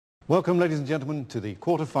Welcome, ladies and gentlemen, to the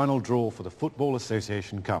quarter-final draw for the Football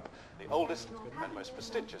Association Cup, the oldest and most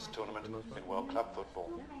prestigious tournament in World Club football.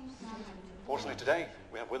 Fortunately today,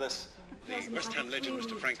 we have with us the West Ham legend,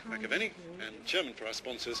 Mr. Frank McAvenny, and chairman for our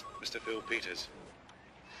sponsors, Mr. Phil Peters.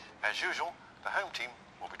 As usual, the home team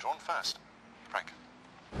will be drawn first. Frank.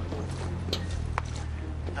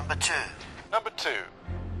 Number 2. Number 2,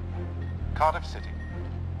 Cardiff City.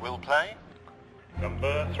 Will play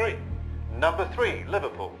Number 3. Number 3,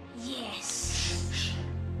 Liverpool. Yes.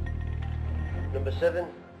 Number 7.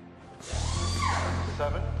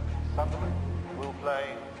 7, Sunderland. Will play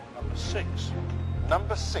Number 6.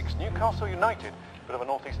 Number 6, Newcastle United. Bit of a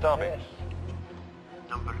northeast derby. Yes.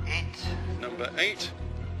 Number 8. Number 8,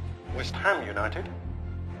 West Ham United.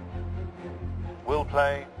 Will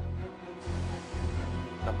play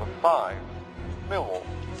number 5, Millwall.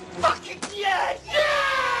 Fucking yes!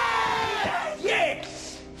 Yes!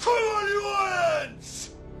 Yes! For Hooligans!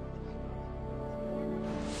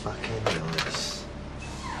 Fucking nice.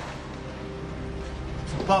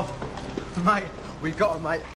 Bob, mate, we got him, mate.